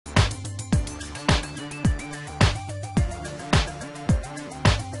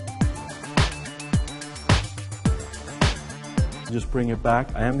just bring it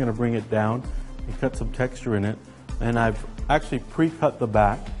back. I am going to bring it down and cut some texture in it. And I've actually pre-cut the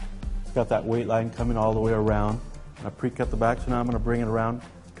back. It's got that weight line coming all the way around. I pre-cut the back, so now I'm going to bring it around,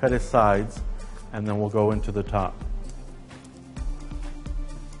 cut its sides, and then we'll go into the top.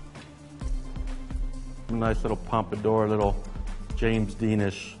 A nice little pompadour, little James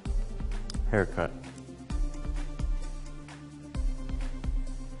Dean-ish haircut.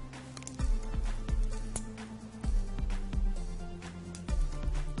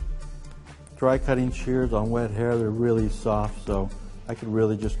 Dry cutting shears on wet hair, they're really soft, so I could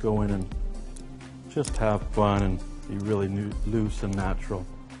really just go in and just have fun and be really loose and natural.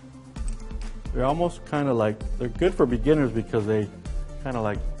 They're almost kind of like, they're good for beginners because they kind of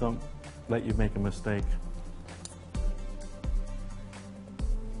like don't let you make a mistake.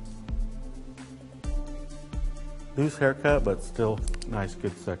 Loose haircut, but still nice,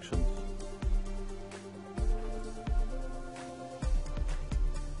 good sections.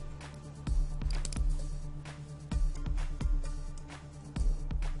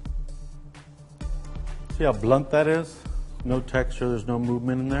 See how blunt that is? No texture, there's no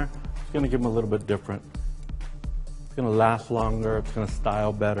movement in there. It's going to give them a little bit different. It's going to last longer, it's going to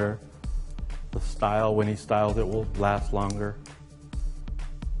style better. The style, when he styles it, will last longer.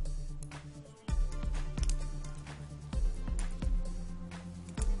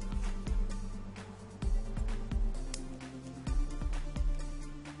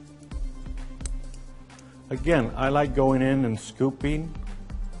 Again, I like going in and scooping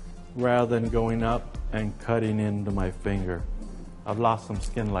rather than going up and cutting into my finger. I've lost some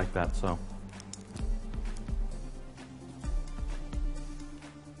skin like that, so.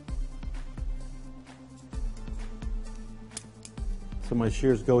 So my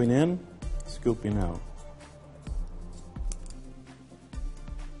shears going in, scooping out.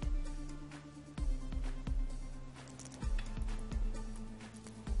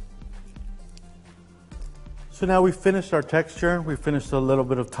 So now we finished our texture. We finished a little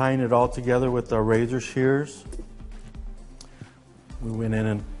bit of tying it all together with our razor shears. We went in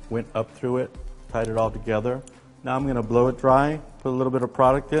and went up through it, tied it all together. Now I'm going to blow it dry, put a little bit of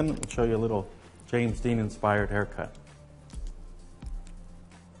product in, and show you a little James Dean inspired haircut.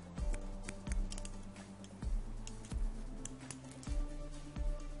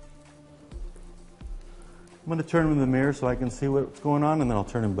 I'm going to turn him in the mirror so I can see what's going on, and then I'll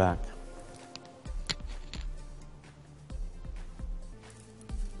turn him back.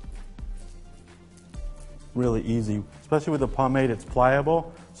 Really easy, especially with the pomade, it's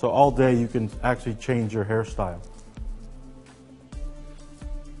pliable, so all day you can actually change your hairstyle.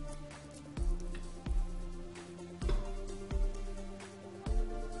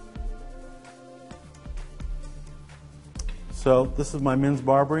 So this is my men's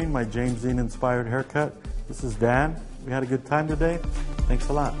barbering, my James Dean inspired haircut. This is Dan. We had a good time today. Thanks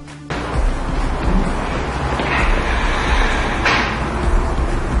a lot.